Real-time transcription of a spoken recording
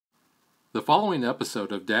The following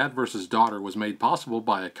episode of Dad vs. Daughter was made possible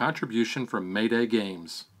by a contribution from Mayday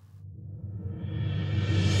Games.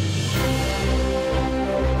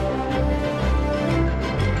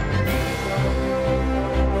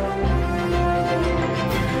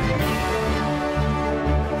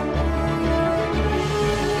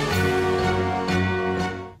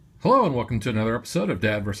 Hello and welcome to another episode of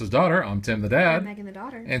Dad vs. Daughter. I'm Tim the Dad. I'm Megan the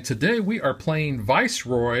Daughter. And today we are playing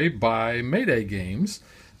Viceroy by Mayday Games.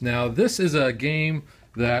 Now this is a game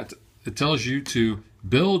that it tells you to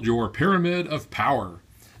build your pyramid of power.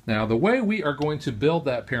 Now the way we are going to build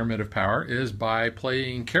that pyramid of power is by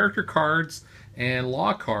playing character cards and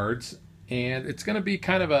law cards. And it's going to be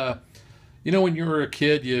kind of a, you know, when you were a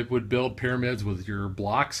kid you would build pyramids with your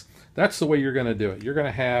blocks. That's the way you're going to do it. You're going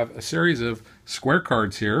to have a series of square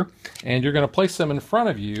cards here, and you're going to place them in front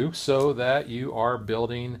of you so that you are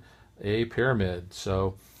building a pyramid.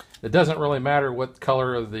 So it doesn't really matter what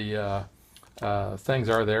color of the things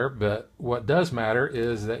are there, but what does matter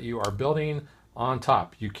is that you are building on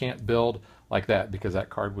top. You can't build like that because that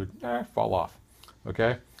card would fall off.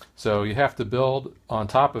 Okay, so you have to build on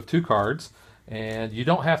top of two cards, and you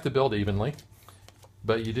don't have to build evenly,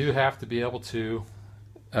 but you do have to be able to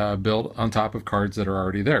build on top of cards that are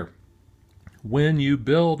already there. When you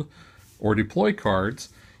build or deploy cards,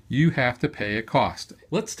 you have to pay a cost.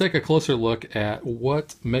 Let's take a closer look at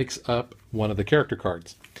what makes up one of the character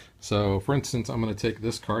cards. So for instance, I'm going to take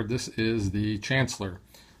this card. This is the Chancellor.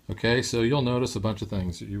 Okay, so you'll notice a bunch of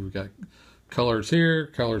things. You've got colors here,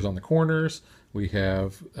 colors on the corners. We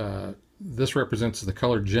have, this represents the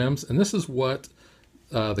colored gems, and this is what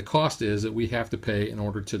the cost is that we have to pay in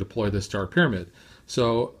order to deploy this to our pyramid.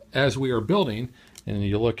 So as we are building, and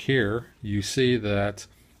you look here, you see that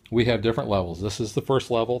we have different levels. This is the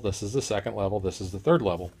first level, this is the second level, this is the third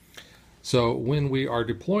level. So when we are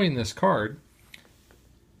deploying this card,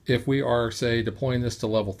 if we are, say, deploying this to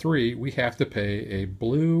level 3, we have to pay a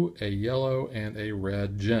blue, a yellow, and a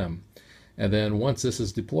red gem. And then once this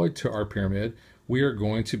is deployed to our pyramid, we are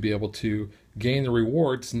going to be able to gain the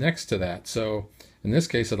rewards next to that. So in this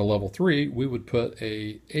case, at a level 3, we would put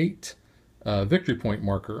a 8 victory point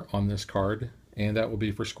marker on this card, and that will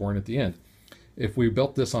be for scoring at the end. If we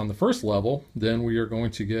built this on the first level, then we are going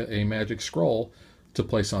to get a magic scroll to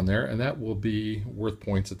place on there, and that will be worth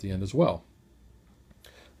points at the end as well.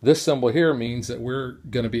 This symbol here means that we're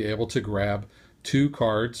going to be able to grab 2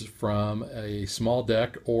 cards from a small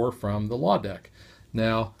deck or from the law deck.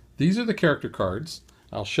 Now, these are the character cards.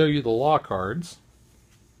 I'll show you the law cards.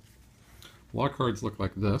 Law cards look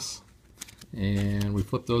like this. And we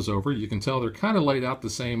flip those over. You can tell they're kind of laid out the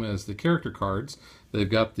same as the character cards. They've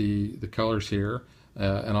got the colors here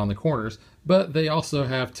and on the corners, but they also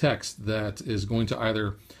have text that is going to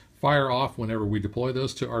either fire off whenever we deploy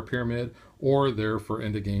those to our pyramid, or they're for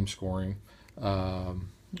end of game scoring,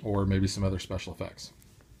 or maybe some other special effects.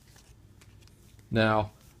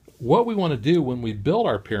 Now, what we want to do when we build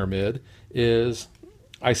our pyramid is,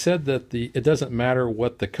 I said that it doesn't matter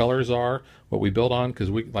what the colors are, what we build on,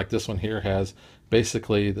 because we, like this one here, has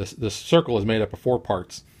basically this circle is made up of 4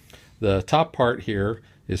 parts. The top part here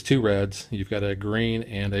is 2 reds. You've got a green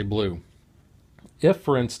and a blue. If,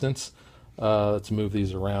 for instance, let's move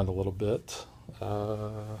these around a little bit.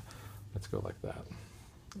 Let's go like that.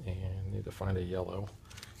 And need to find a yellow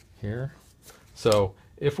here. So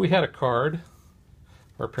if we had a card,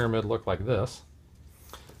 our pyramid looked like this.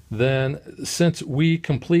 Then since we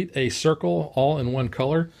complete a circle all in one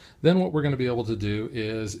color, then what we're going to be able to do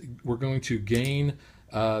is we're going to gain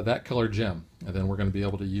that color gem, and then we're going to be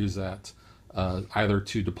able to use that either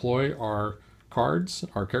to deploy our cards,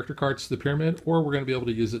 our character cards to the pyramid, or we're going to be able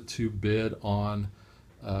to use it to bid on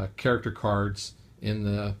character cards in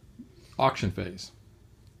the auction phase.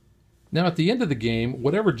 Now at the end of the game,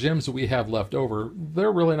 whatever gems that we have left over,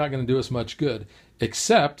 they're really not going to do us much good,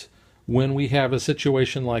 except when we have a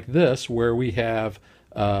situation like this where we have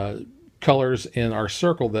colors in our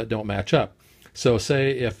circle that don't match up. So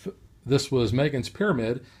say if this was Megan's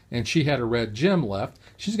pyramid and she had a red gem left,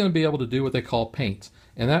 she's going to be able to do what they call paint.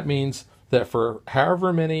 And that means that for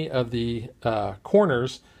however many of the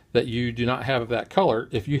corners that you do not have of that color,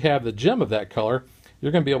 if you have the gem of that color,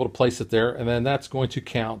 you're going to be able to place it there, and then that's going to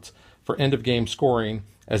count for end of game scoring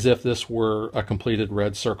as if this were a completed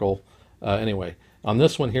red circle anyway. On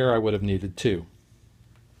this one here, I would have needed 2.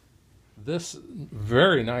 This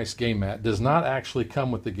very nice game mat does not actually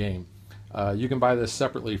come with the game. You can buy this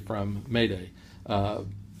separately from Mayday.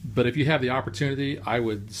 But if you have the opportunity, I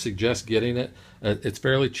would suggest getting it. It's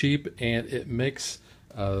fairly cheap, and it makes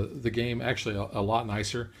the game actually a lot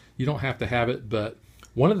nicer. You don't have to have it, but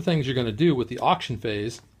one of the things you're going to do with the auction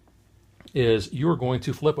phase is you're going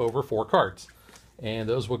to flip over 4 cards. And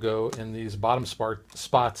those will go in these bottom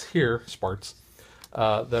spots here,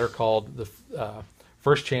 that are called the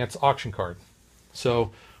first chance auction card.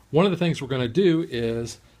 So one of the things we're going to do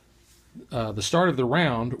is the start of the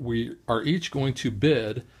round, we are each going to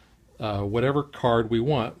bid whatever card we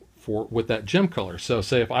want with that gem color. So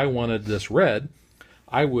say if I wanted this red,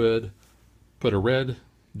 I would put a red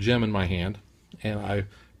gem in my hand, and I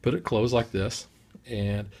put it closed like this,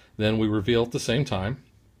 and then we reveal at the same time.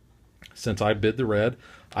 Since I bid the red,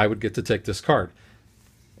 I would get to take this card,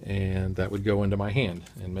 and that would go into my hand,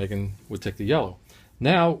 and Megan would take the yellow.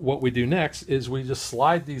 Now what we do next is we just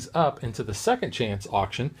slide these up into the second chance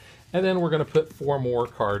auction, and then we're going to put 4 more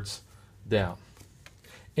cards down.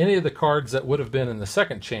 Any of the cards that would have been in the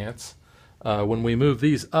second chance, when we move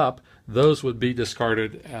these up, those would be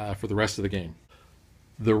discarded for the rest of the game.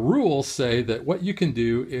 The rules say that what you can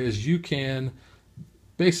do is you can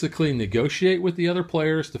basically negotiate with the other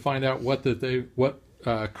players to find out what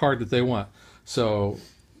card that they want. So,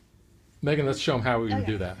 Megan, let's show them how we would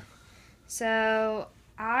do that. So,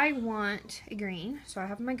 I want a green, so I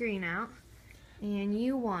have my green out. And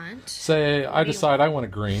you want... Say, I decide I want a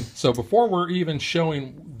green. So before we're even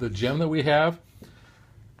showing the gem that we have,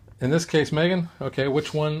 in this case, Megan, okay,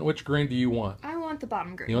 which green do you want? I want the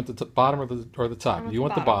bottom green. You want the bottom or the top? You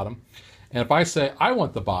want the bottom. And if I say I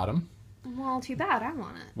want the bottom... Well, too bad. I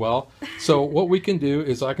want it. Well, so what we can do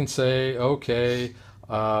is I can say, okay,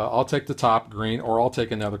 I'll take the top green, or I'll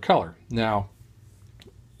take another color. Now,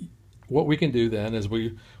 what we can do then is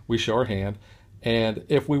we show our hand, and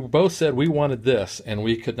if we both said we wanted this and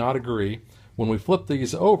we could not agree, when we flip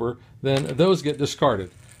these over, then those get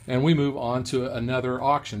discarded, and we move on to another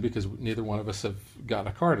auction because neither one of us have got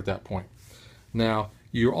a card at that point. Now,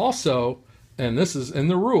 you also, and this is in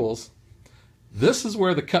the rules, this is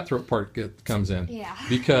where the cutthroat part comes in. Yeah.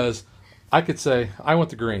 Because I could say, I want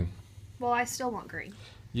the green. Well, I still want green.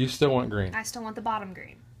 You still want green. I still want the bottom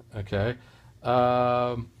green. Okay.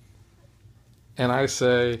 And I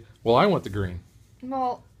say, well, I want the green.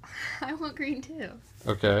 Well, I want green too.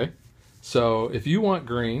 Okay. So if you want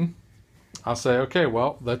green, I'll say, okay,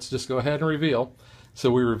 well, let's just go ahead and reveal. So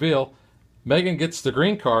we reveal. Megan gets the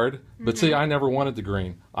green card, but see, I never wanted the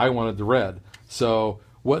green. I wanted the red. So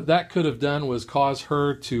what that could have done was cause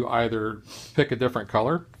her to either pick a different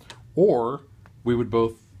color, or we would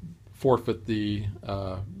both forfeit the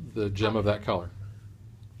gem of that color.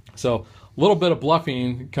 So a little bit of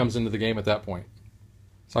bluffing comes into the game at that point.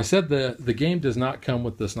 So I said the game does not come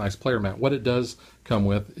with this nice player mat. What it does come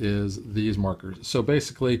with is these markers. So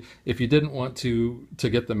basically, if you didn't want to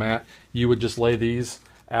get the mat, you would just lay these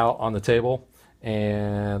out on the table,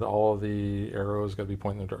 and all of the arrows got to be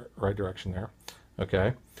pointing in the right direction there.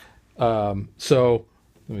 Okay. So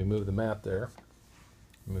let me move the mat there.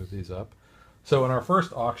 Move these up. So in our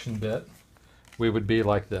first auction bit, we would be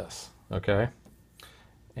like this. Okay.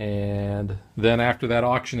 And then after that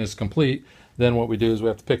auction is complete, then what we do is we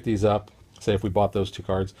have to pick these up. Say if we bought those 2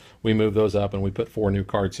 cards, we move those up and we put 4 new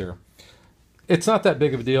cards here. It's not that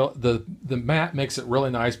big of a deal. The mat makes it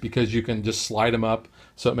really nice because you can just slide them up,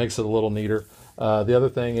 so it makes it a little neater. The other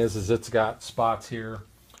thing is it's got spots here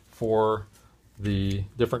for the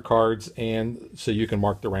different cards, and so you can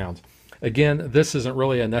mark the rounds. Again, this isn't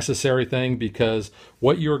really a necessary thing because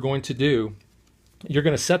what you're going to do, you're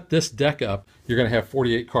going to set this deck up. You're going to have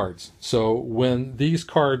 48 cards. So when these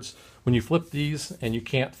cards, when you flip these and you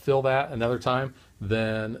can't fill that another time,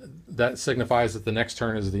 then that signifies that the next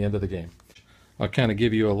turn is the end of the game. I'll kind of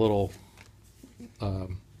give you a little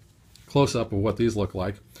close-up of what these look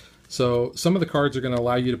like. So some of the cards are going to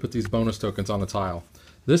allow you to put these bonus tokens on the tile.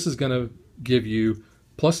 This is going to give you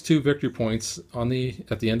 +2 victory points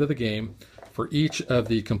at the end of the game for each of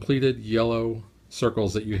the completed yellow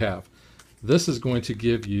circles that you have. This is going to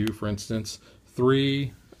give you, for instance,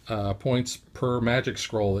 3 points per magic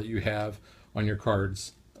scroll that you have on your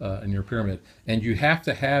cards in your pyramid. And you have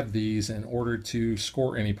to have these in order to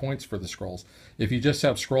score any points for the scrolls. If you just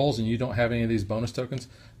have scrolls and you don't have any of these bonus tokens,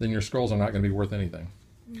 then your scrolls are not going to be worth anything.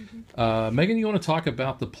 Megan, you want to talk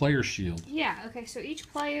about the player shield? Yeah, okay, so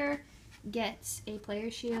each player gets a player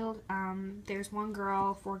shield. There's 1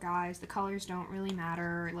 girl, 4 guys. The colors don't really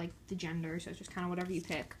matter, like the gender, so it's just kind of whatever you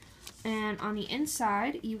pick. And on the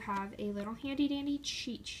inside, you have a little handy-dandy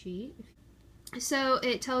cheat sheet. So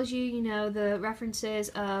it tells you, you know, the references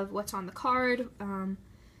of what's on the card, and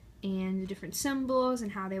the different symbols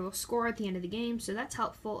and how they will score at the end of the game, so that's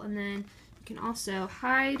helpful. And then you can also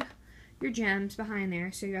hide your gems behind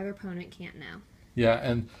there so your other opponent can't know. Yeah,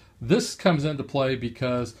 and this comes into play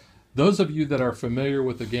because those of you that are familiar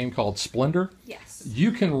with a game called Splendor, yes,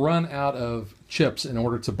 you can run out of chips in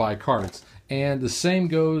order to buy cards. And the same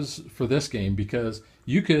goes for this game, because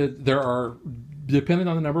there are, depending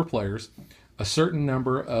on the number of players, a certain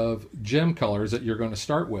number of gem colors that you're going to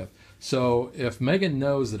start with. So if Megan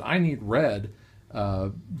knows that I need red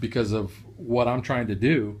because of what I'm trying to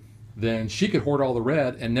do, then she could hoard all the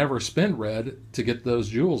red and never spend red to get those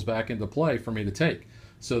jewels back into play for me to take.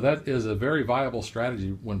 So that is a very viable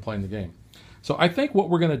strategy when playing the game. So I think what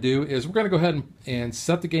we're going to do is we're going to go ahead and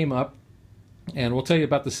set the game up, and we'll tell you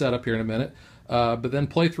about the setup here in a minute, but then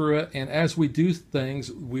play through it, and as we do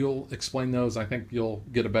things, we'll explain those. I think you'll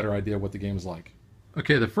get a better idea of what the game is like.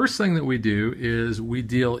 Okay, the first thing that we do is we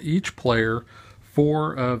deal each player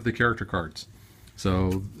 4 of the character cards.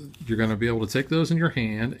 So you're going to be able to take those in your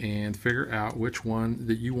hand and figure out which one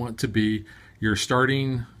that you want to be your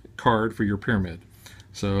starting card for your pyramid.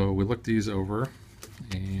 So we look these over,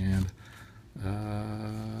 and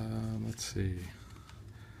let's see.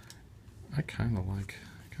 I kind of like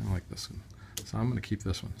this one, so I'm going to keep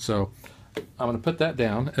this one. So I'm going to put that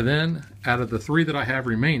down, and then out of the 3 that I have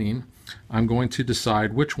remaining, I'm going to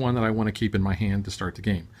decide which one that I want to keep in my hand to start the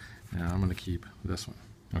game. Now I'm going to keep this one.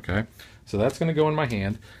 Okay, so that's going to go in my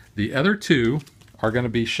hand. The other 2 are going to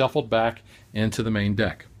be shuffled back into the main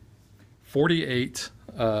deck. 48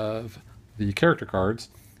 of the character cards,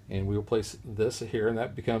 and we will place this here, and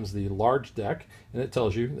that becomes the large deck, and it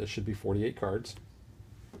tells you there should be 48 cards.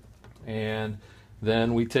 And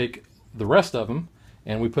then we take the rest of them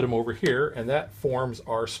and we put them over here, and that forms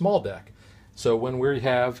our small deck. So when we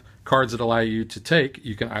have cards that allow you to take,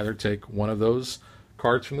 you can either take one of those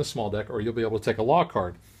cards from the small deck, or you'll be able to take a law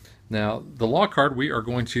card. Now, the law card, we are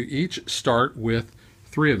going to each start with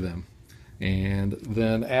 3 of them, and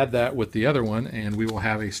then add that with the other one, and we will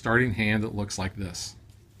have a starting hand that looks like this.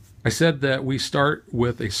 I said that we start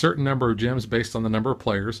with a certain number of gems based on the number of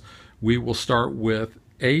players. We will start with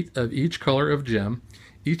 8 of each color of gem.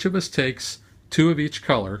 Each of us takes 2 of each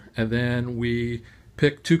color, and then we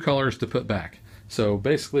pick 2 colors to put back. So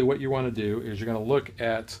basically what you want to do is you're going to look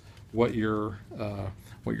at what your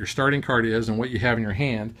starting card is and what you have in your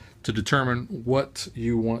hand to determine what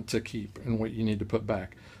you want to keep and what you need to put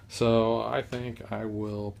back. So I think I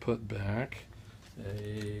will put back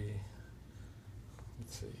a,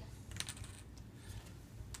 let's see,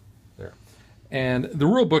 there. And the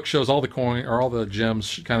rule book shows all the coin or all the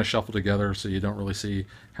gems kind of shuffled together, so you don't really see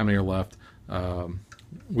how many are left.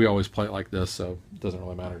 We always play it like this, so it doesn't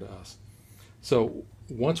really matter to us. So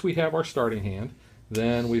once we have our starting hand,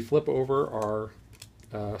 then we flip over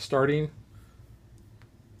our starting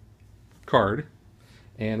card,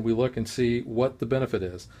 and we look and see what the benefit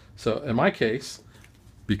is. So in my case,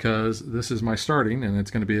 because this is my starting and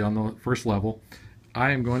it's going to be on the first level,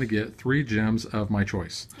 I am going to get 3 gems of my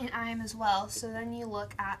choice. And I am as well. So then you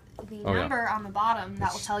look at the number on the bottom.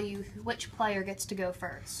 That will tell you which player gets to go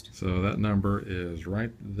first. So that number is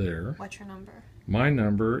right there. What's your number? My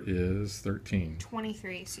number is 13.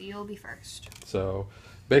 23, so you'll be first. So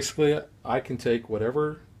basically, I can take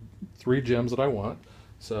whatever 3 gems that I want.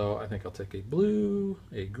 So I think I'll take a blue,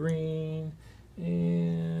 a green,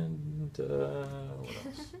 and what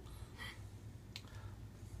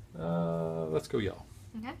else? Let's go yellow.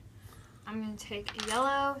 Okay. I'm going to take a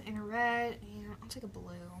yellow and a red, and I'll take a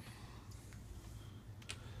blue.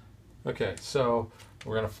 Okay, so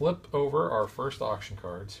we're going to flip over our first auction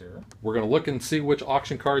cards here. We're going to look and see which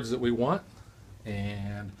auction cards that we want,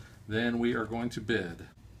 and then we are going to bid.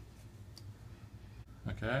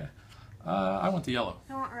 Okay. I want the yellow.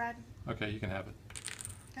 I want red. Okay, you can have it.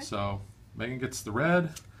 Okay. So Megan gets the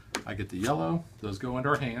red, I get the yellow. Those go into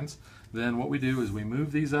our hands. Then what we do is we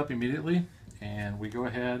move these up immediately, and we go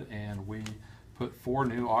ahead and we put 4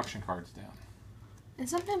 new auction cards down. And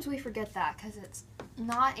sometimes we forget that because it's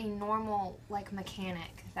not a normal like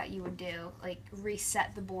mechanic that you would do, like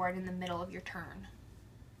reset the board in the middle of your turn.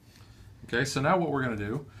 Okay, so now what we're going to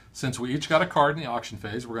do, since we each got a card in the auction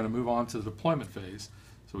phase, we're going to move on to the deployment phase.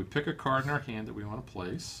 So we pick a card in our hand that we want to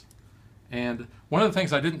place. And one of the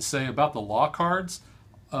things I didn't say about the law cards,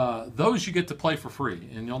 those you get to play for free.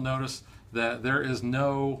 And you'll notice that there is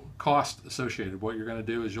no cost associated. What you're going to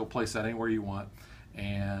do is you'll place that anywhere you want,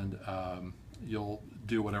 and you'll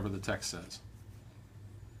do whatever the text says.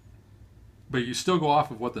 But you still go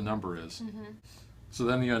off of what the number is. Mm-hmm. So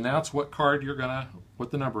then you announce what card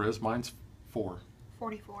what the number is. Mine's 4.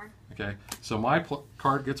 44. Okay, so my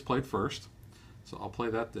card gets played first. So I'll play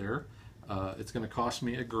that there. It's going to cost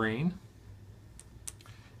me a green.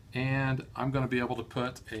 And I'm going to be able to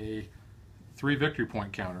put a 3 victory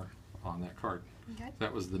point counter on that card. Okay.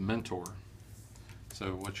 That was the mentor.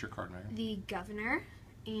 So what's your card, Megan? The governor.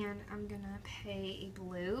 And I'm going to pay a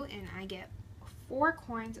blue, and I get 4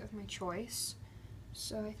 coins of my choice.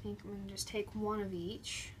 So I think I'm going to just take one of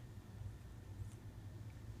each.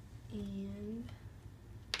 And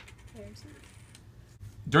there's it.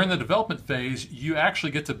 During the development phase, you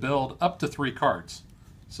actually get to build up to 3 cards.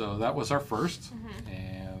 So that was our first.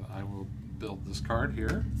 And I will build this card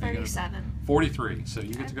here. 37. 43. So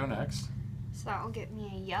you get to go next. So that will get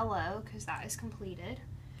me a yellow because that is completed.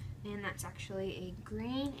 And that's actually a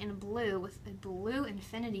green and a blue with a blue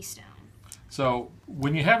infinity stone. So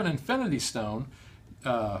when you have an infinity stone,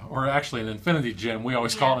 or actually an infinity gem, we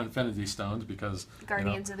always call it infinity stones because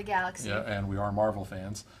Guardians of the Galaxy. Yeah, and we are Marvel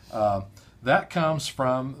fans. That comes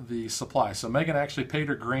from the supply. So Megan actually paid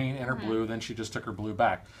her green and her blue, then she just took her blue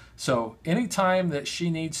back. So anytime that she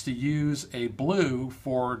needs to use a blue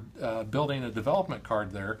for building a development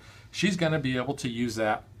card there, she's going to be able to use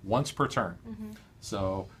that once per turn.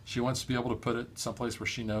 So she wants to be able to put it someplace where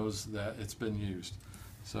she knows that it's been used.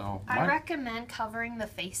 So I recommend covering the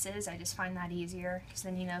faces. I just find that easier because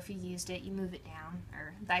then you know if you used it, you move it down,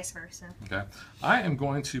 or vice versa. Okay. I am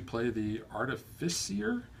going to play the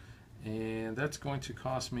Artificier, and that's going to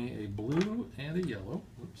cost me a blue and a yellow.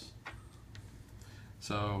 Whoops.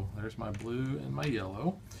 So there's my blue and my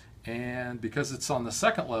yellow. And because it's on the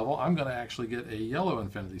second level, I'm going to actually get a yellow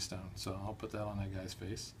infinity stone. So I'll put that on that guy's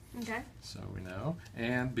face. Okay. So we know.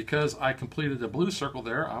 And because I completed a blue circle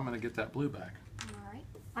there, I'm going to get that blue back. Alright.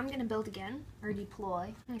 I'm going to build again, or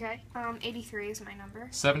deploy. Okay. 83 is my number.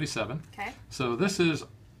 77. Okay. So this is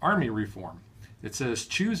Army Reform. It says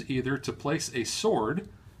choose either to place a sword,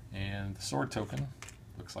 and the sword token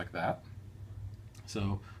looks like that.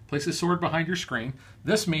 So place a sword behind your screen.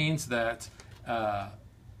 This means that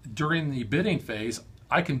during the bidding phase,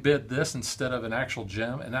 I can bid this instead of an actual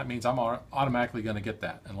gem, and that means I'm automatically going to get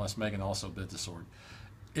that unless Megan also bids a sword.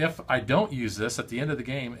 If I don't use this at the end of the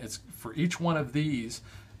game, it's for each one of these,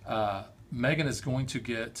 Megan is going to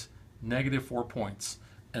get -4 points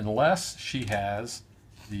unless she has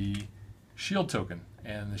the shield token,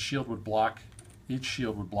 and the shield would block, each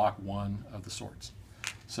shield would block one of the swords.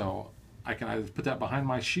 So I can either put that behind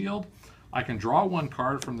my shield, I can draw one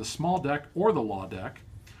card from the small deck or the law deck,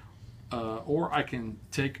 or I can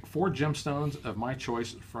take 4 gemstones of my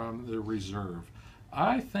choice from the reserve.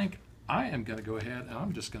 I think I am going to go ahead and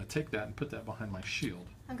I'm just going to take that and put that behind my shield.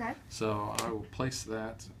 Okay. So I will place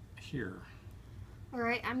that here.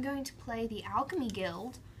 Alright, I'm going to play the Alchemy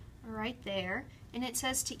Guild right there. And it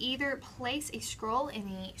says to either place a scroll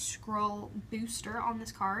and a scroll booster on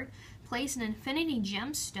this card, place an infinity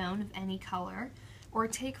gemstone of any color, or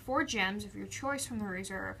take 4 gems of your choice from the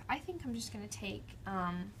reserve. I think I'm just going to take,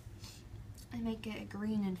 I make it a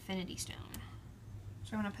green infinity stone.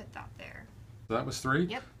 So I'm going to put that there. So that was 3?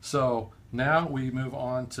 Yep. So now we move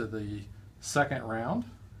on to the second round,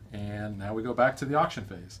 and now we go back to the auction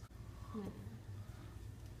phase.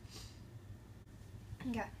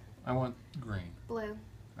 Okay. I want green. Blue.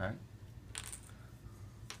 All right.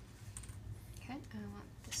 Okay, I want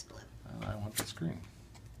this blue. And I want this green.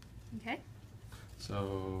 Okay.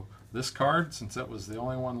 So this card, since that was the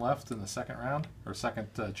only one left in the second round, or second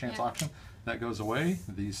chance auction, that goes away.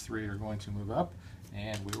 These 3 are going to move up,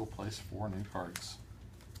 and we will place 4 new cards.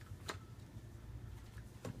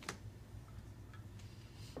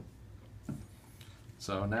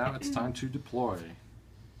 So now it's time to deploy.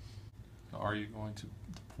 Are you going to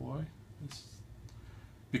deploy?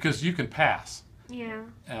 Because you can pass. Yeah.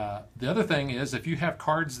 The other thing is, if you have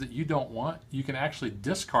cards that you don't want, you can actually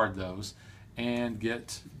discard those and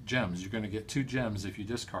get gems. You're going to get 2 gems if you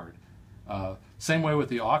discard. Same way with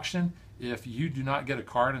the auction. If you do not get a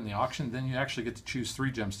card in the auction, then you actually get to choose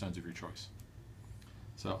 3 gemstones of your choice.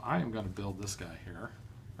 So I am going to build this guy here,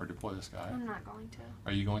 or deploy this guy. I'm not going to.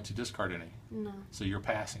 Are you going to discard any? No. So you're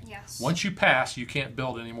passing. Yes. Once you pass, you can't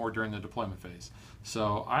build anymore during the deployment phase.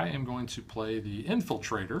 So I am going to play the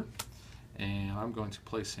Infiltrator, and I'm going to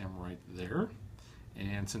place him right there.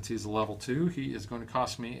 And since he's a level 2, he is going to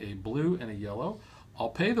cost me a blue and a yellow. I'll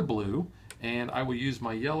pay the blue, and I will use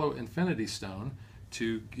my yellow Infinity Stone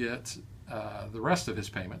to get the rest of his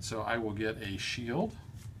payment. So I will get a shield,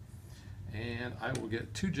 and I will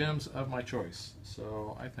get 2 gems of my choice.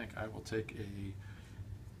 So I think I will take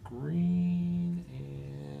a green,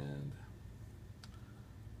 and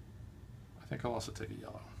I think I'll also take a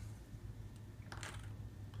yellow.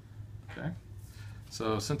 Okay.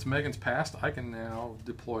 So since Megan's passed, I can now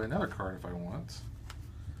deploy another card if I want.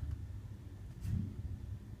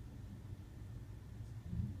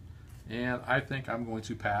 And I think I'm going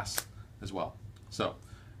to pass as well. So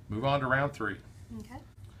move on to round 3. Okay.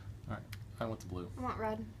 All right. I want the blue. I want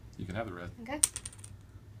red. You can have the red. Okay.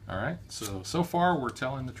 All right. So far we're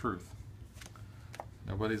telling the truth.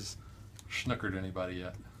 Nobody's schnookered anybody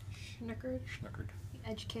yet. Schnookered. Schnookered.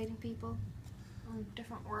 educating people on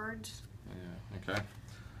different words. Yeah, okay.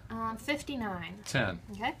 59. 10.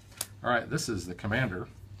 Okay. All right, this is the commander.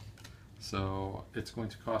 So it's going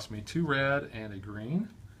to cost me 2 red and a green.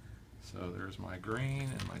 So there's my green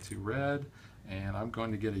and my 2 red. And I'm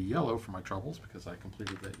going to get a yellow for my troubles because I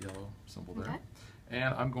completed that yellow symbol there. Okay.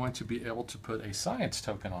 And I'm going to be able to put a science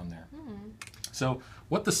token on there. Hmm. So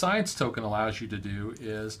what the science token allows you to do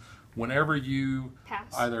is whenever you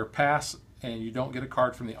either pass and you don't get a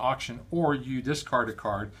card from the auction or you discard a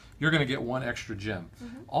card, you're going to get 1 extra gem.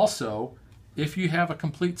 Also, if you have a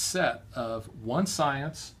complete set of 1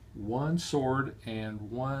 science, 1 sword, and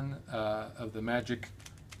 1 of the magic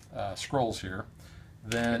scrolls here,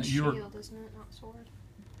 then it's you shield, isn't it? Not sword.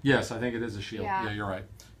 Yes, I think it is a shield. Yeah. Yeah, you're right.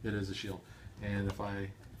 It is a shield. And if I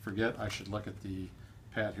forget, I should look at the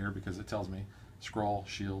pad here because it tells me scroll,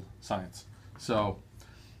 shield, science. So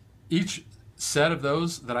each set of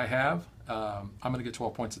those that I have, I'm going to get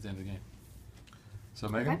 12 points at the end of the game. So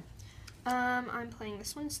Megan? Okay. I'm playing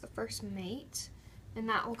this one. It's the first mate. And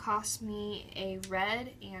that will cost me a red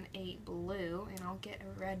and a blue. And I'll get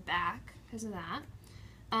a red back because of that.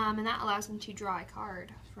 And that allows me to draw a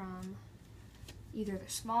card from either the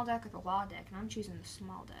small deck or the law deck. And I'm choosing the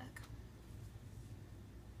small deck.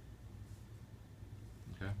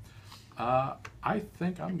 Okay. I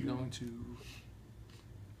think I'm going to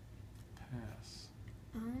pass.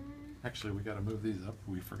 Actually, we got to move these up.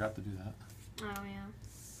 We forgot to do that. Oh, yeah.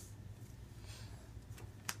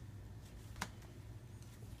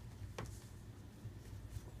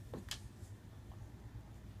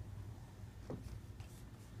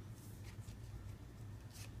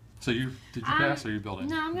 So did you pass or are you building?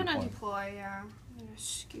 No, I'm going to deploy, yeah. I'm going to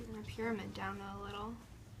scoot my pyramid down a little.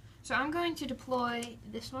 So I'm going to deploy,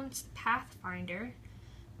 this one's Pathfinder,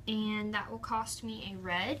 and that will cost me a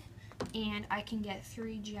red, and I can get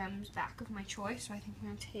 3 gems back of my choice, so I think I'm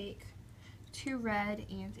going to take 2 red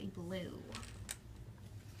and a blue.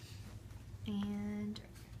 And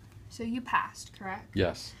so you passed, correct?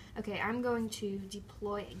 Yes. Okay, I'm going to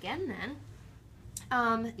deploy again then.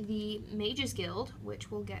 The Mages Guild,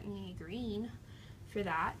 which will get me a green for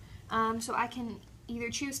that. So I can either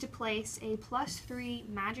choose to place a +3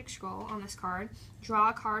 magic scroll on this card,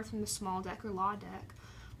 draw a card from the small deck or law deck,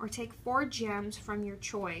 or take 4 gems from your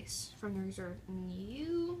choice from the reserve. And did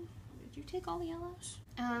you take all the yellows?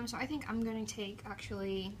 So I think I'm going to take,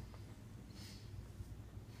 actually,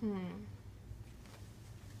 I'm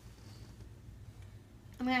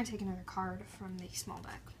going to take another card from the small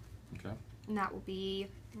deck. Okay. And that will be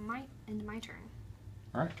my turn.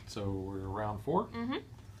 All right, so we're round 4. Mm-hmm.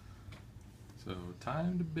 So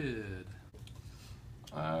time to bid.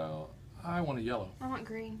 I want a yellow. I want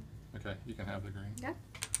green. Okay, you can have the green. Yeah.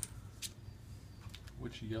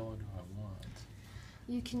 Which yellow do I want?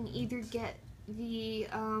 You can either get the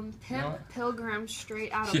Pimp You know what? Pilgrim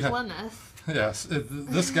straight out of Yeah. Plymouth. Yes,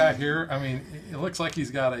 this guy here, I mean, it looks like he's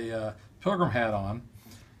got a pilgrim hat on.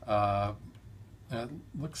 It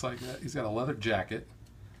looks like he's got a leather jacket,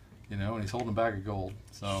 you know, and he's holding a bag of gold.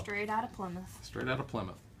 So Straight out of Plymouth. Straight out of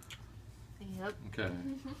Plymouth. Yep. Okay.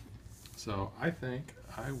 So I think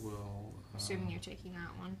I will. Assuming you're taking that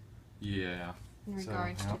one. Yeah. In So,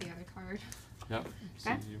 regards yep. to the other card. Yep. So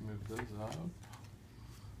Okay. you move those up.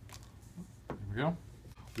 There we go.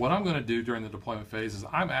 What I'm going to do during the deployment phase is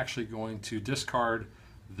I'm actually going to discard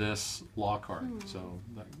this law card. So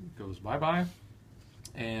that goes bye-bye.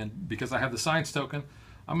 And because I have the science token,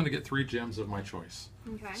 I'm going to get 3 gems of my choice.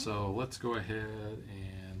 Okay. So let's go ahead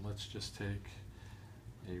and let's just take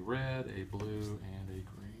a red, a blue, and a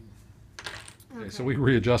green. Okay, so we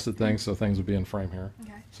readjusted things so things would be in frame here.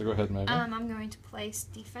 Okay. So go ahead, Megan. I'm going to place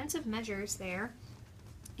defensive measures there,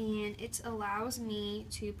 and it allows me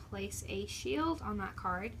to place a shield on that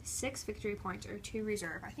card, 6 victory points, or 2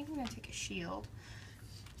 reserve. I think I'm going to take a shield,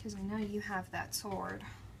 because I know you have that sword.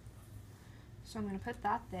 So I'm going to put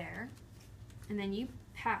that there, and then you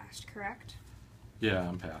passed, correct? Yeah,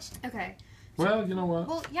 I'm passing. Okay. Well, you know what?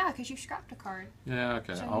 Well, yeah, because you scrapped a card. Yeah,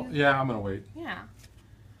 okay. So yeah, I'm going to wait. Yeah.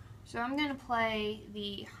 So I'm going to play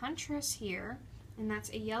the Huntress here, and that's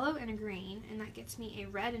a yellow and a green, and that gets me a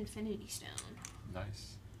red Infinity Stone.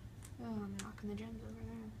 Nice. Oh, I'm knocking the gems over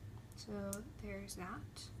there. So there's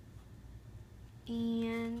that.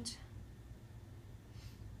 And,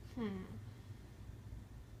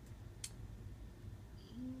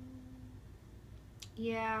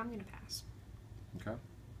 yeah, I'm going to pass. Okay.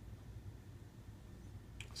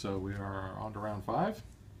 So we are on to round 5.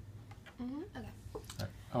 Okay. All right.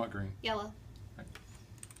 I want green. Yellow. Right.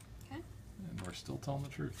 Okay. And we're still telling the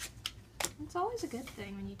truth. It's always a good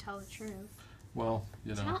thing when you tell the truth. Well,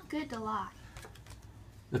 you It's know, not good to lie.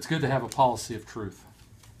 it's good to have a policy of truth.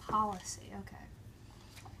 Policy, okay.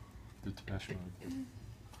 The Depeche Mode.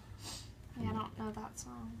 Yeah, I don't know that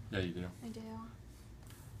song. Yeah, you do. I do.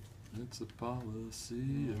 It's a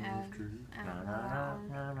policy of truth. I don't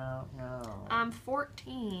know that one. I'm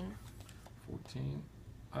 14. 14.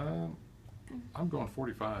 I'm going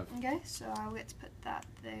 45. Okay, so I'll get to put that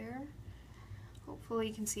there. Hopefully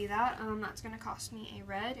you can see that. That's going to cost me a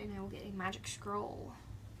red, and I will get a magic scroll.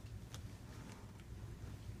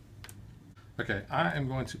 Okay, I am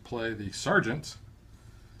going to play the Sergeant.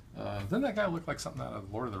 Doesn't that guy look like something out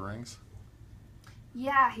of Lord of the Rings?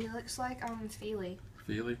 Yeah, he looks like Feely.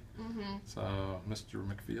 Feely? Mm-hmm. So, Mr.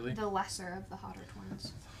 McFeely? The lesser of the Hotter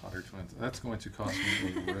Twins. Hotter Twins. That's going to cost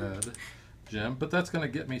me a red gem, but that's going to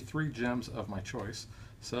get me 3 gems of my choice.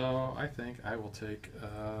 So, I think I will take,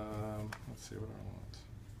 let's see what I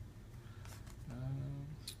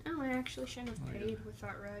want. Oh, I actually shouldn't have paid with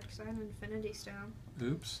that red because I had an Infinity Stone.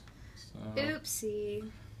 Oops. So, Oopsie.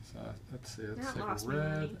 So, let's see. Let's That take lost a me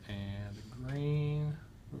red money. and a green.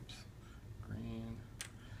 Oops. Green.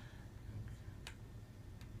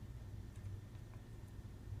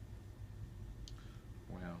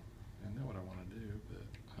 Wow. I know what I want to do, but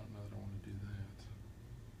I don't know that I want to do that.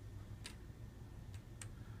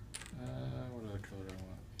 What other color do I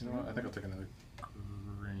want? You know what? I think I'll take another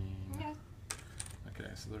green. Yeah. Okay,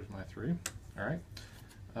 so there's my 3. All right.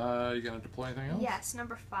 You going to deploy anything else? Yes,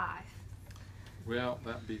 number 5. Well,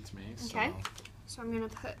 that beats me. Okay. So. So I'm going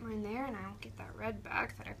to put mine there, and I'll get that red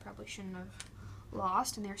back that I probably shouldn't have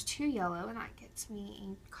lost. And there's 2 yellow, and that gets me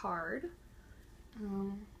a card. I'm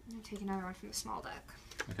going to take another one from the small deck.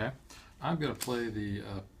 Okay. I'm going to play the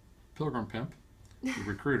Pilgrim Pimp, the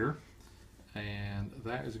Recruiter, and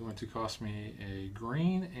that is going to cost me a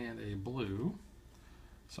green and a blue.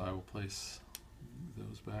 So I will place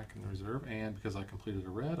those back in the reserve, and because I completed a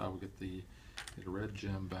red, I will get a red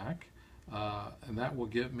gem back. And that will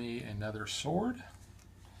give me another sword,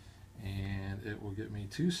 and it will get me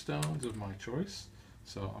 2 stones of my choice.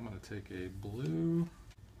 So I'm going to take a blue,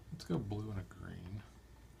 let's go blue and a green.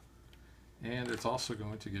 And it's also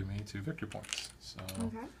going to give me 2 victory points. So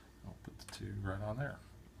Okay. I'll put the 2 right on there.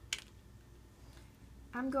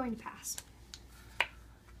 I'm going to pass.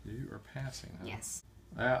 You are passing, huh? Yes.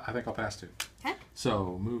 I think I'll pass too. Okay.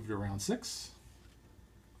 So move to round 6.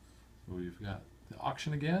 We've got the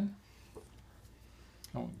auction again.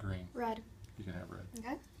 I want green. Red. You can have red.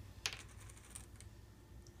 Okay.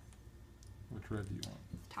 Which red do you want?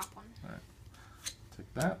 Top one. All right.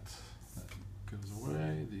 Take that. That goes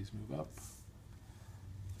away. These move up.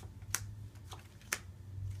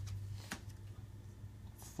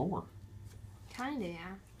 Thor. Kinda,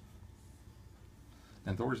 yeah.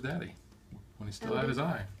 And Thor's daddy. When he still Oh, had his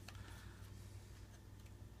eye.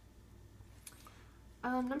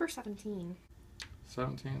 Number 17.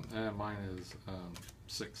 17. And mine is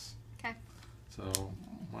 6. Okay. So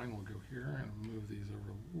mine will go here and move these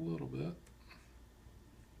over a little bit.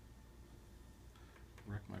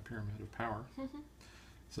 Wreck my pyramid of power.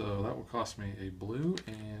 So that will cost me a blue,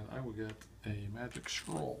 and I will get a magic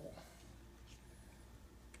scroll.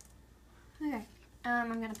 Okay.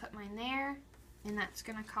 I'm going to put mine there, and that's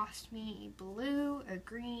going to cost me a blue, a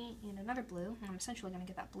green, and another blue. And I'm essentially going to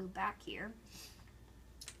get that blue back here.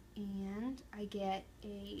 And I get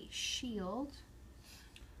a shield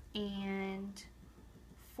and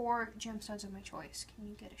 4 gemstones of my choice. Can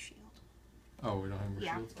you get a shield? Oh, we don't have more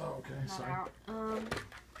Yeah. shields? Oh, okay, Not sorry. out.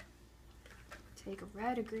 Take a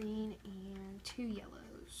red, a green, and 2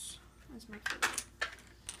 yellows. That's my favorite.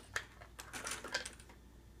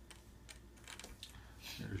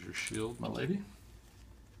 There's your shield, my lady.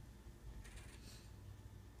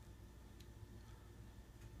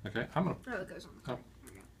 Okay, I'm gonna. Oh, it goes on the Oh.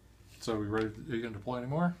 So, we ready? Are you gonna deploy any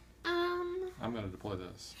more? Um. I'm gonna deploy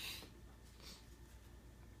this.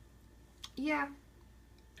 Yeah.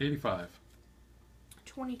 85.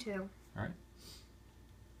 22. All right.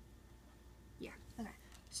 Yeah. Okay.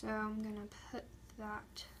 So I'm gonna put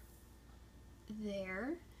that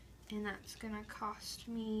there, and that's gonna cost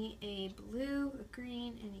me a blue, a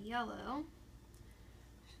green, and a yellow.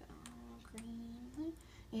 So green, blue,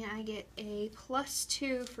 and I get a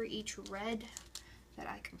 +2 for each red that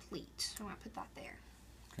I complete. So I'm gonna put that there.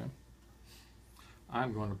 Okay.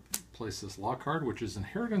 I'm going to place this law card, which is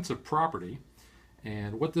inheritance of property.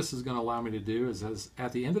 And what this is going to allow me to do is,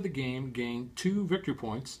 at the end of the game, gain 2 victory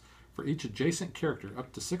points for each adjacent character.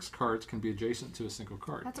 Up to 6 cards can be adjacent to a single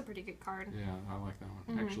card. That's a pretty good card. Yeah, I like that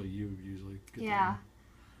one. Actually, you usually get Yeah.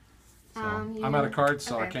 that one. So I'm out of cards,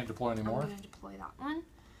 so I okay. can't deploy anymore. I'm gonna deploy that one,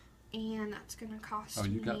 and that's gonna cost Oh,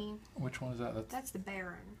 you got. me. Which one is that? That's the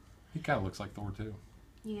Baron. He kind of looks like Thor too.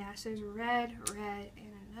 Yeah, so there's red, red,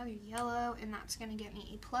 and another yellow, and that's going to get me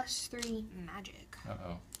a +3 magic.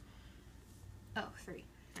 Uh-oh. Oh, 3.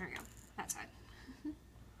 There we go. That side.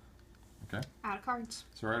 Okay. Out of cards.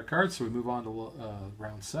 So we're out of cards, so we move on to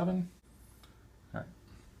round 7. All right.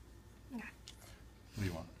 Okay. What do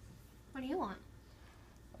you want? What do you want?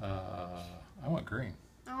 I want green.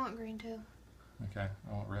 I want green too. Okay.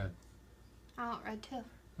 I want red. I want red too.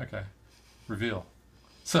 Okay. Reveal.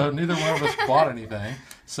 So neither one of us bought anything.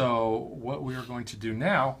 So what we are going to do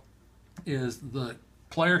now is the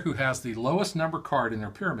player who has the lowest number card in their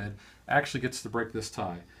pyramid actually gets to break this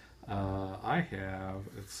tie. I have,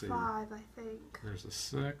 let's see. 5, I think. There's a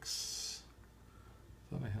 6.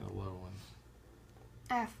 I thought I had a low one.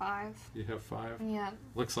 I have 5. You have 5? Yeah.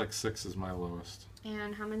 Looks like 6 is my lowest.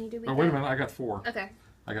 And how many do we Oh, get? wait a minute. I got 4. Okay.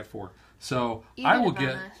 I got 4. So You I get a will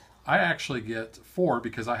get, bonus. I actually get 4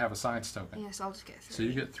 because I have a science token. Yes, I'll just get 3. So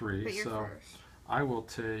you get 3. But you're So first. I will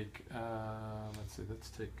take, let's see, let's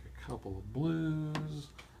take a couple of blues,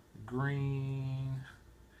 green,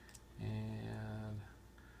 and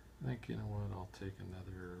I think, you know what, I'll take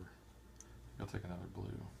another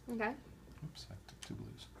blue. Okay. Oops, I took 2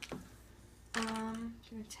 blues.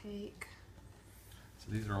 Gonna take.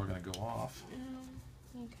 So these are all going to go off.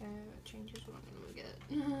 Okay, that changes what I'm gonna get.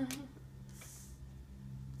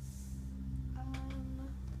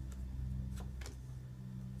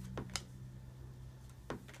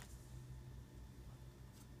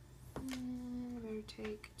 Better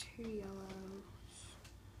take 2 yellows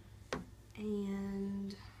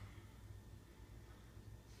and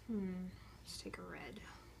let's take a red.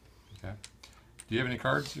 Okay. Do you have any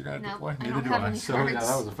cards you're going to No, deploy? I Neither don't do have I. any So yeah, cards.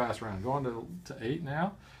 that was a fast round. Going to 8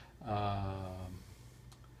 now.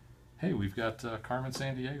 Hey, we've got Carmen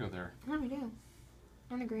San Diego there, Oh, we do.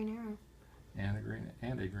 And a green arrow. and a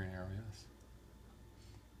green arrow. Yes.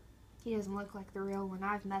 He doesn't look like the real one.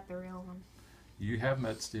 I've met the real one. You have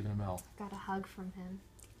met Stephen Amell. Got a hug from him.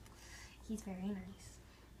 He's very nice.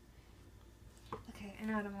 Okay, I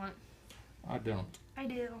know what I want. I don't. I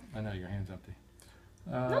do. I know your hand's empty.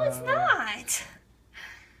 No, it's not.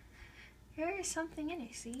 There's something in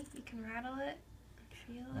it. See, you can rattle it, and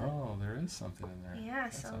feel it. Oh, there is something in there. Yeah,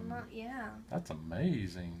 so yeah. That's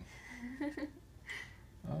amazing.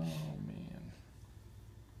 Oh man,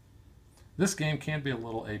 this game can be a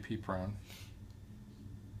little AP prone.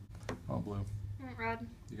 Oh, blue. Red.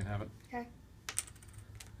 You can have it. Okay.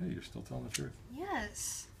 Hey, you're still telling the truth.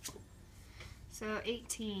 Yes. So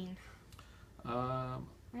 18. We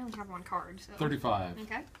only have 1 card, so. 35.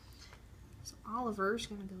 Okay. So Oliver's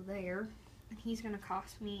gonna go there, and he's gonna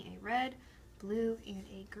cost me a red, blue, and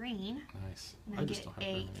a green. Nice. And I just get don't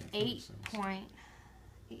have very a many things, so-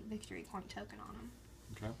 8 victory point token on him.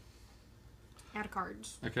 Okay. Out of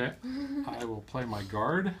cards. Okay. I will play my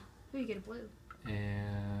guard, Who you get a blue?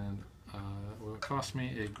 and it will cost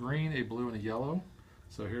me a green, a blue, and a yellow.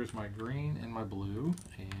 So here's my green and my blue,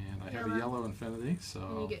 and I have a yellow infinity. So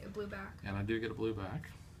And you get a blue back. and I do get a blue back,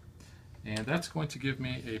 and that's going to give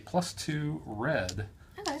me a +2 red.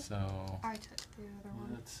 Okay. So I took the other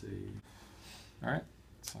one. let's see. All right.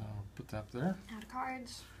 So put that there. Out of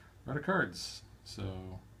cards. Out of cards. So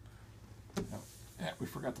oh, yeah, we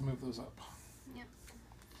forgot to move those up. Yep.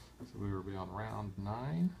 So we will be on round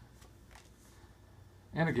 9.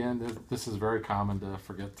 And again, this is very common to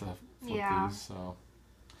forget to flip Yeah. these. So,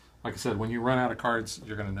 like I said, when you run out of cards,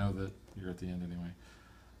 you're going to know that you're at the end anyway.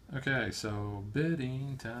 Okay, so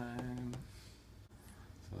bidding time.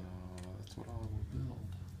 So that's what I will build,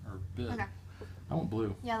 or bid. Okay. I want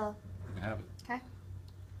blue. Yellow. You can have it. Okay.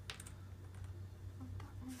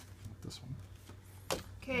 Want this one.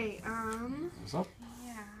 Okay, What's up?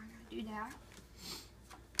 yeah, I'm gonna do that.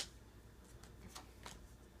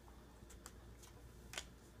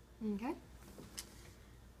 Okay.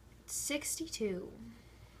 62.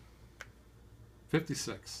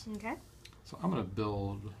 56. Okay. So I'm going to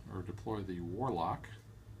build or deploy the Warlock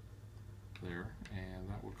there, and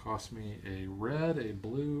that will cost me a red, a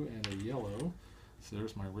blue, and a yellow. So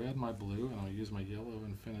there's my red, my blue, and I'll use my yellow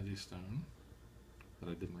Infinity Stone that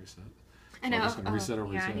I didn't reset. I So know. I'm just gonna reset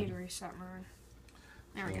over yeah, I reset. need to reset mine.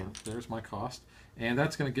 There we So go. there's my cost, and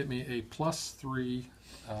that's going to get me a +3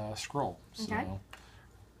 scroll. So Okay. I'll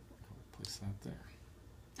place that there.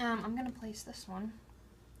 I'm gonna place this one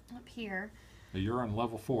up here. Now you're on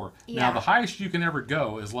level 4. Yeah. Now the highest you can ever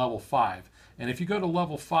go is level 5, and if you go to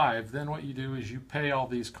level 5, then what you do is you pay all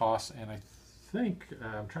these costs, and I think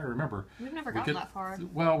I'm trying to remember. We've never We gotten could- that far.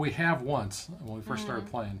 Well, we have once when we first started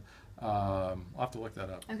playing. I'll have to look that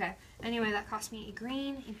up. Okay. Anyway, that cost me a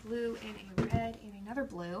green, a blue, and a red, and another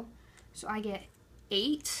blue. So I get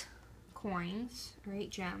 8 coins, or 8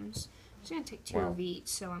 gems, just going to take 2 Wow. of each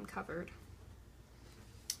so I'm covered.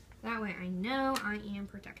 That way I know I am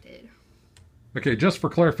protected. Okay, just for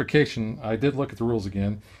clarification, I did look at the rules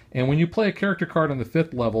again. And when you play a character card on the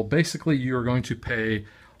 5th level, basically you're going to pay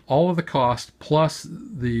all of the cost plus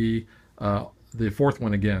the 4th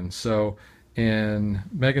one again. So in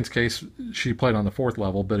Megan's case, she played on the 4th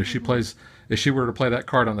level, but if she were to play that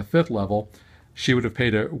card on the 5th level, she would have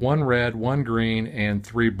paid 1 red, 1 green, and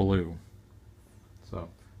 3 blue. So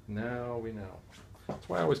now we know. That's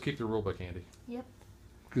why I always keep the rule book handy. Yep.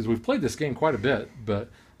 Because we've played this game quite a bit, but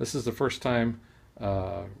this is the first time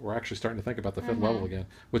we're actually starting to think about the 5th level again,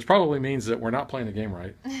 which probably means that we're not playing the game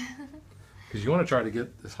right. Because you want to try to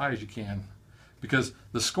get as high as you can. Because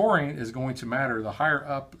the scoring is going to matter. The higher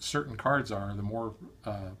up certain cards are, the more,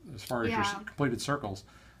 as far as your completed circles,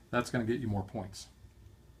 that's going to get you more points.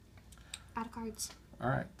 Out of cards. All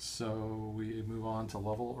right, so we move on to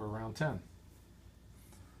level or round 10.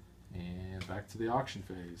 And back to the auction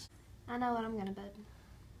phase. I know what I'm going to bid.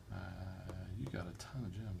 You got a ton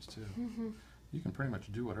of gems too. You can pretty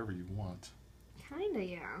much do whatever you want. Kinda,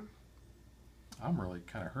 yeah. I'm really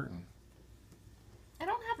kind of hurting. I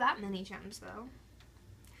don't have that many gems though.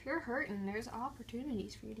 If you're hurting, there's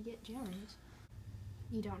opportunities for you to get gems.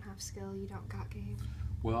 You don't have skill, you don't got game.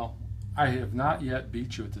 Well, I have not yet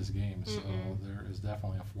beat you at this game, so there is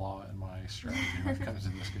definitely a flaw in my strategy when it comes to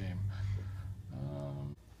this game.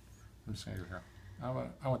 I'm just going to go here.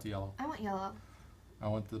 I want the yellow. I want yellow. I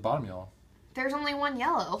want the bottom yellow. There's only 1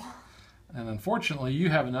 yellow. And unfortunately, you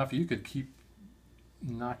have enough you could keep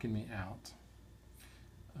knocking me out.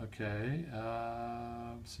 Okay,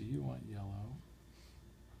 so you want yellow.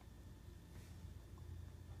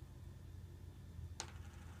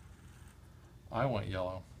 I want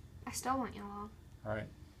yellow. I still want yellow. All right,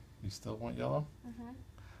 you still want yellow?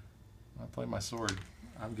 I play my sword.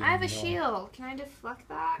 I have a shield. Can I deflect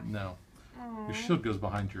that? No. Aww. Your shield goes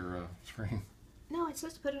behind your screen. No, it's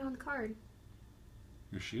supposed to put it on the card.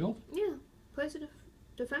 Your shield? Yeah. Place a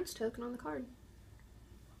defense token on the card.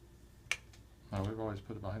 Oh, we've always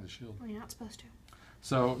put it behind the shield. Well, you're not supposed to.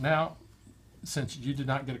 So now, since you did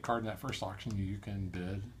not get a card in that first auction, you can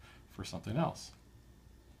bid for something else.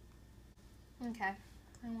 Okay.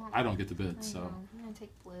 I don't get to bid, so. I'm going to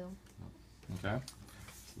take blue. Okay.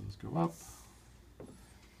 So those go up. And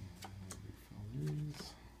we fill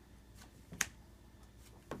these.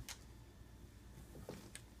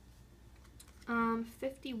 Um,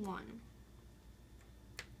 51.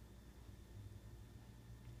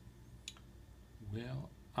 Well,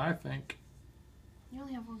 I think You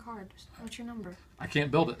only have 1 card. What's your number? I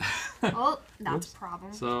can't build it. Oh, that's a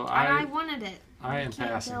problem. So I wanted it. I am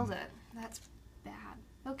can't passing. build it. That's bad.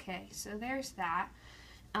 Okay, so there's that.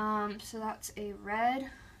 So that's a red,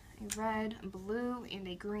 a blue, and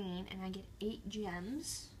a green, and I get 8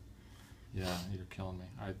 gems. Yeah, you're killing me.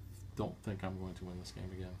 I don't think I'm going to win this game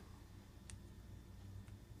again.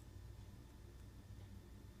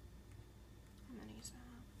 I'm gonna use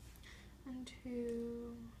that. 1,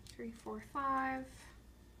 2, 3, 4, 5.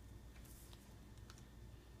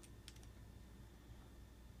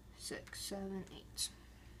 6, 7, 8.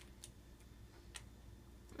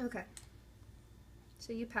 Okay.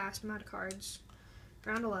 So you passed. I'm out of cards.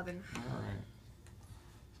 Round 11. All right.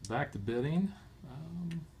 So back to bidding.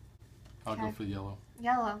 I'll go Okay. for yellow.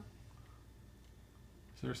 Yellow.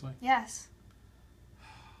 Seriously? Yes.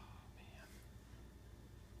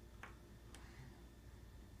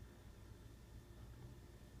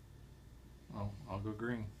 Oh, I'll go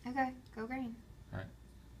green. Okay, go green. All right.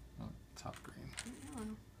 Oh, top green,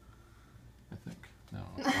 Yellow. I think. No,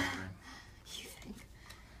 top green. You think?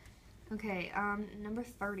 Okay, number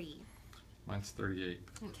 30. Mine's 38.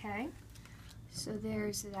 Okay. So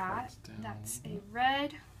there's that. Cards down. That's a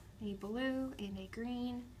red, a blue, and a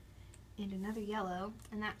green, and another yellow.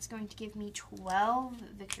 And that's going to give me 12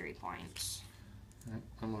 victory points. All right,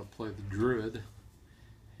 I'm going to play the druid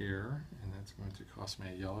here, and that's going to cost me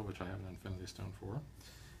a yellow, which I have an infinity stone for.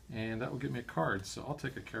 And that will give me a card, so I'll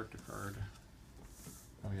take a character card.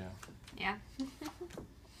 Oh yeah. Yeah.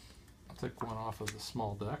 I'll take one off of the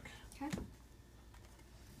small deck. Okay.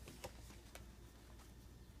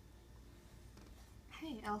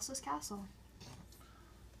 Hey, Elsa's Castle.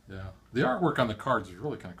 Yeah. The artwork on the cards is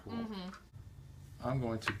really kind of cool. Mm-hmm. I'm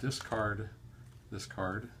going to discard this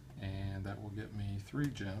card, and that will get me 3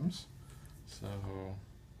 gems. So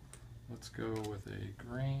let's go with a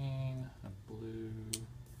green, a blue.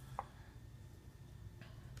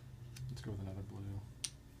 Let's go with another blue.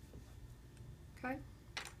 Okay.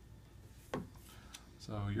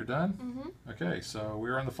 So you're done? Mm-hmm. Okay, so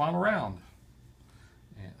we're in the final round.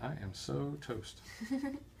 And I am so toast.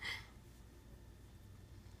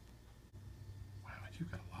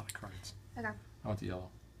 cards. Okay. I want the yellow.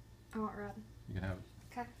 I want red. You can have it.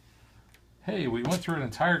 Okay. Hey, we went through an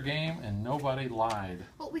entire game and nobody lied.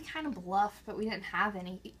 Well, we kind of bluffed, but we didn't have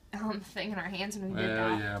any thing in our hands when we did Well,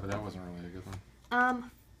 that. yeah, but that wasn't really a good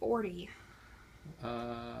one. 40.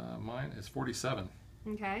 Mine is 47.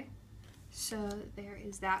 Okay. So there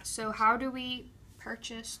is that. So how do we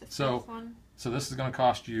purchase the fifth one? So this is going to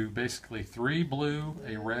cost you basically 3 blue,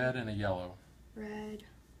 a red, and a yellow. Red,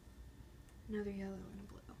 another yellow, and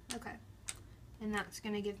a blue. Okay. And that's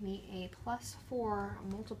going to give me a +4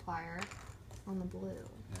 multiplier on the blue.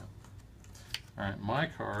 Yeah. All right, my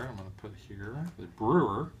card I'm going to put here, the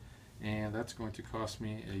Brewer, and that's going to cost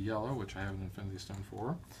me a yellow, which I have an Infinity Stone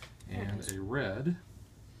for, and a red,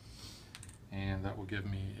 and that will give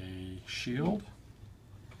me a shield,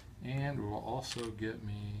 and will also get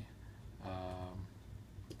me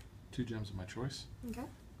 2 gems of my choice. Okay.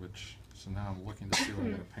 So now I'm looking to see what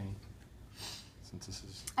I'm going to paint. Since this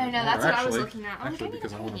is, I know, that's what I was looking at. Actually,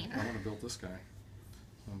 because I want to build this guy.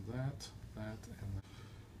 So that, and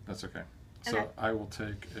that's okay. So Okay. I will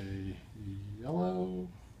take a yellow.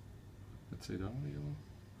 Let's see, do I want a yellow?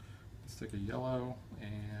 Let's take a yellow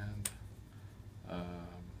and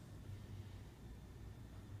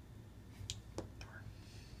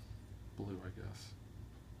blue, I guess.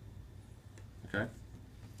 Okay.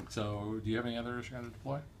 So, do you have any others you're going to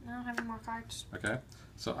deploy? I don't have any more cards. Okay.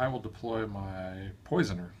 So I will deploy my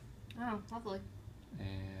Poisoner. Oh, lovely.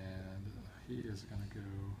 And he is going to go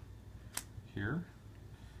here.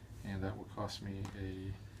 And that will cost me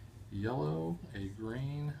a yellow, a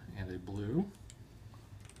green, and a blue.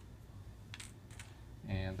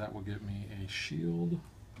 And that will get me a shield.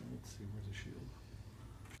 Let's see, where's the shield?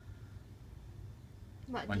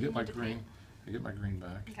 What, I get my green. I get my green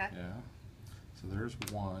back. Okay. Yeah. So there's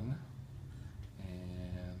 1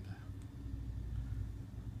 and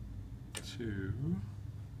 2.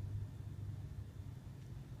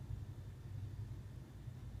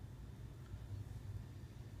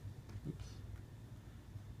 Oops.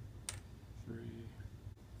 3.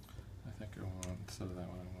 I think I want, instead of that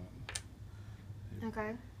one, I want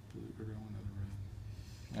Okay. blue or another red.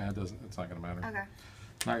 Yeah, it doesn't. It's not going to matter. Okay.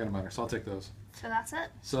 Not going to matter. So I'll take those. So that's it.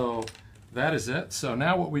 So that is it. So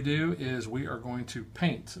now what we do is we are going to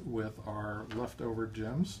paint with our leftover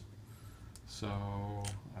gems. So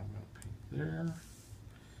I'm going to paint there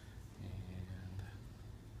and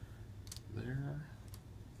there.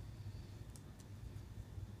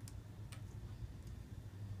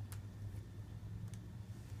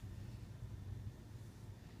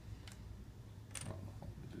 Oh, I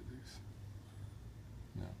want to do these.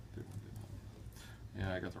 No, did not.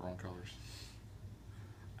 Yeah, I got the wrong colors.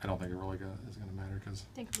 I don't think it really is going to matter because.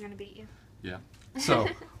 I think I'm going to beat you. Yeah. So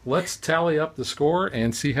let's tally up the score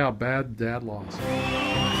and see how bad Dad lost.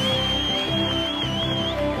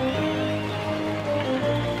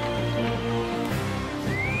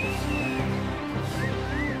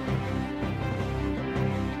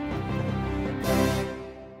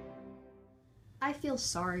 I feel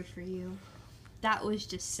sorry for you. That was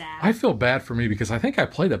just sad. I feel bad for me because I think I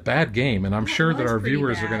played a bad game, and I'm sure that our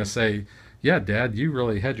viewers are going to say, "Yeah, Dad, you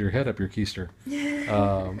really had your head up your keister."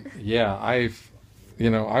 Yeah,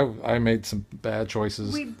 I made some bad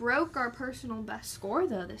choices. We broke our personal best score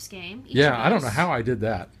though this game. Yeah, I don't know how I did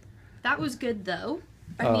that. That was good though.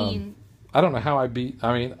 I mean, I don't know how I beat.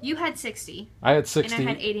 I mean, you had 60. I had 60. And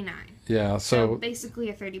I had 89. Yeah, So basically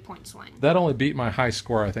a 30-point swing. That only beat my high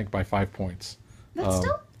score, I think, by 5 points. That's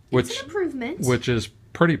still it's an improvement. Which is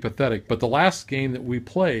pretty pathetic. But the last game that we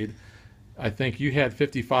played, I think you had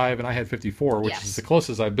 55 and I had 54, which is the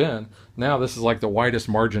closest I've been. Now this is like the widest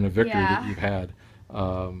margin of victory that you've had.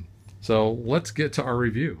 So let's get to our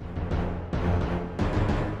review.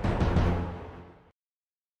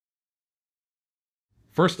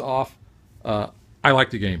 First off, I like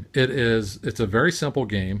the game. It's a very simple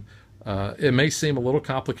game. It may seem a little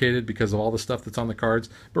complicated because of all the stuff that's on the cards,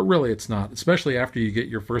 but really it's not, especially after you get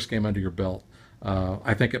your first game under your belt.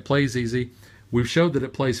 I think it plays easy. We've showed that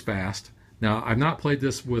it plays fast. Now, I've not played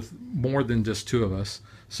this with more than just 2 of us,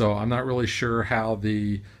 so I'm not really sure how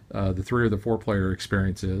the 3 or the 4 player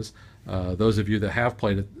experience is. Those of you that have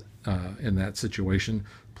played it in that situation,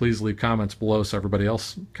 please leave comments below so everybody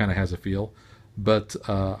else kind of has a feel. But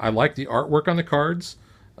I like the artwork on the cards.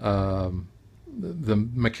 The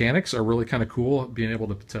mechanics are really kind of cool, being able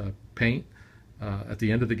to paint at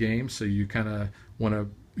the end of the game, so you kind of want to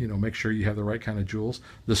make sure you have the right kind of jewels.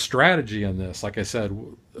 The strategy in this, like I said,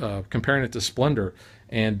 comparing it to Splendor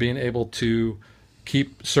and being able to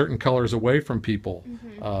keep certain colors away from people,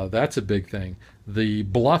 that's a big thing. The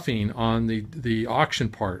bluffing on the auction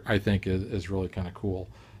part, I think, is really kind of cool.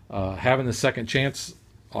 Having the second chance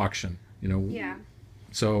auction. You know. Yeah.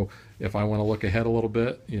 So if I want to look ahead a little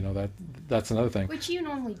bit, you know, that's another thing. Which you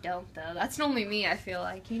normally don't, though. That's normally me, I feel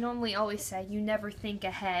like. You normally always say you never think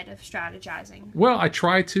ahead of strategizing. Well, I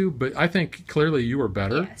try to, but I think clearly you are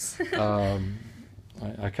better. Yes.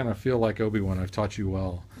 I kind of feel like Obi-Wan. I've taught you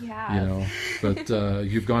well. Yeah. You know, but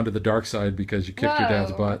you've gone to the dark side because you kicked your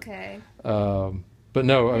dad's butt. Okay. But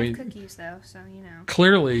no, I mean, cookies though, so you know.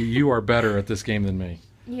 Clearly you are better at this game than me.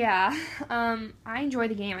 Yeah. I enjoy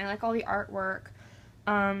the game. I like all the artwork.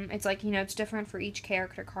 It's like, you know, it's different for each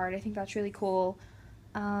character card. I think that's really cool.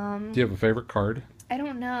 Do you have a favorite card? I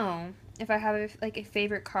don't know if I have a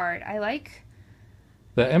favorite card. I like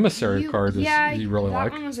the emissary card. You really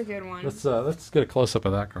like? That one was a good one. Let's get a close up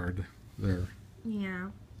of that card there. Yeah,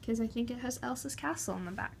 because I think it has Elsa's castle in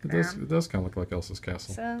the background. It does kind of look like Elsa's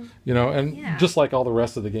castle. So, you know, and just like all the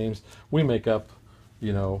rest of the games, we make up,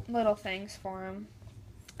 you know, little things for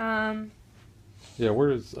them. Yeah,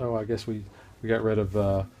 I guess we got rid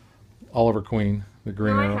of Oliver Queen, the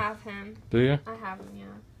green arrow. I have him. Do you? I have him, yeah.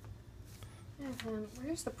 I have him.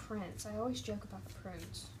 Where's the prince? I always joke about the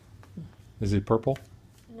prince. Is he purple?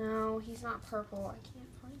 No, he's not purple. I can't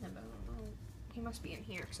find him. I don't know. He must be in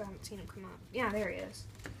here because I haven't seen him come up. Yeah, there he is.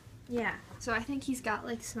 Yeah, so I think he's got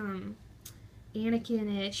like some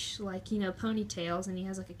Anakin-ish, like, you know, ponytails, and he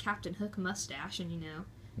has like a Captain Hook mustache, and, you know,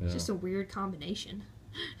 it's just a weird combination.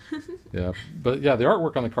 Yeah, but yeah, the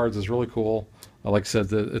artwork on the cards is really cool. Like I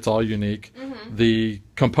said, it's all unique. Mm-hmm. The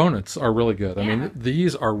components are really good. I mean,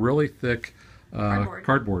 these are really thick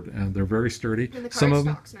cardboard, and they're very sturdy. And the Some of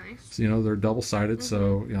them, nice. you know, they're double-sided. Mm-hmm.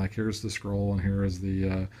 So, you know, like here's the scroll, and here is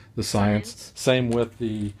the science. Same with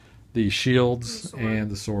the shields and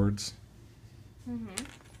the swords. Mm-hmm.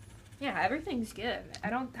 Yeah, everything's good. I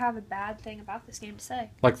don't have a bad thing about this game to say.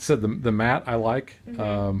 Like I said, the mat I like,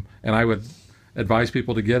 mm-hmm. And I would advise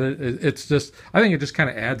people to get it. It's just, I think it just kind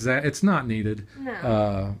of adds that. It's not needed,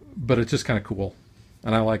 but it's just kind of cool.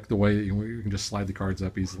 And I like the way that you can just slide the cards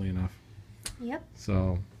up easily enough. Yep.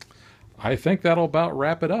 So I think that'll about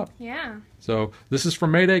wrap it up. Yeah. So this is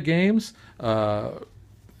from Mayday Games.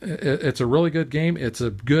 It's a really good game. It's a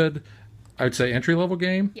good, I'd say, entry-level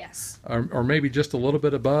game. Yes. Or maybe just a little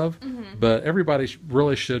bit above. Mm-hmm. But everybody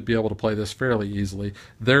really should be able to play this fairly easily.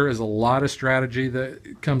 There is a lot of strategy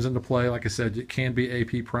that comes into play. Like I said, it can be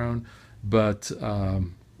AP prone, but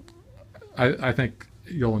I think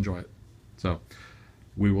you'll enjoy it. So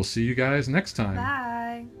we will see you guys next time.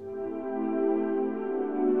 Bye.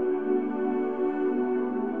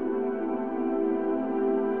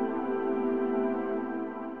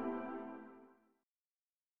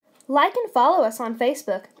 Like and follow us on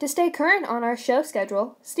Facebook to stay current on our show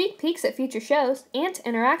schedule, sneak peeks at future shows, and to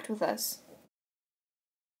interact with us.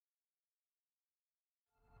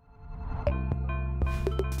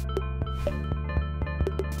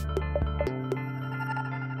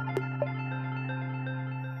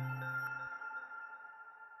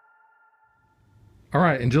 All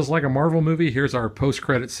right, and just like a Marvel movie, here's our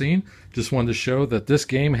post-credit scene. Just wanted to show that this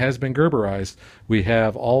game has been Gerberized. We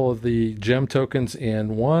have all of the gem tokens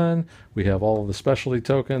in one. We have all of the specialty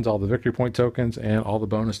tokens, all the victory point tokens, and all the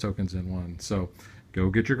bonus tokens in one. So go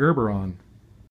get your Gerber on.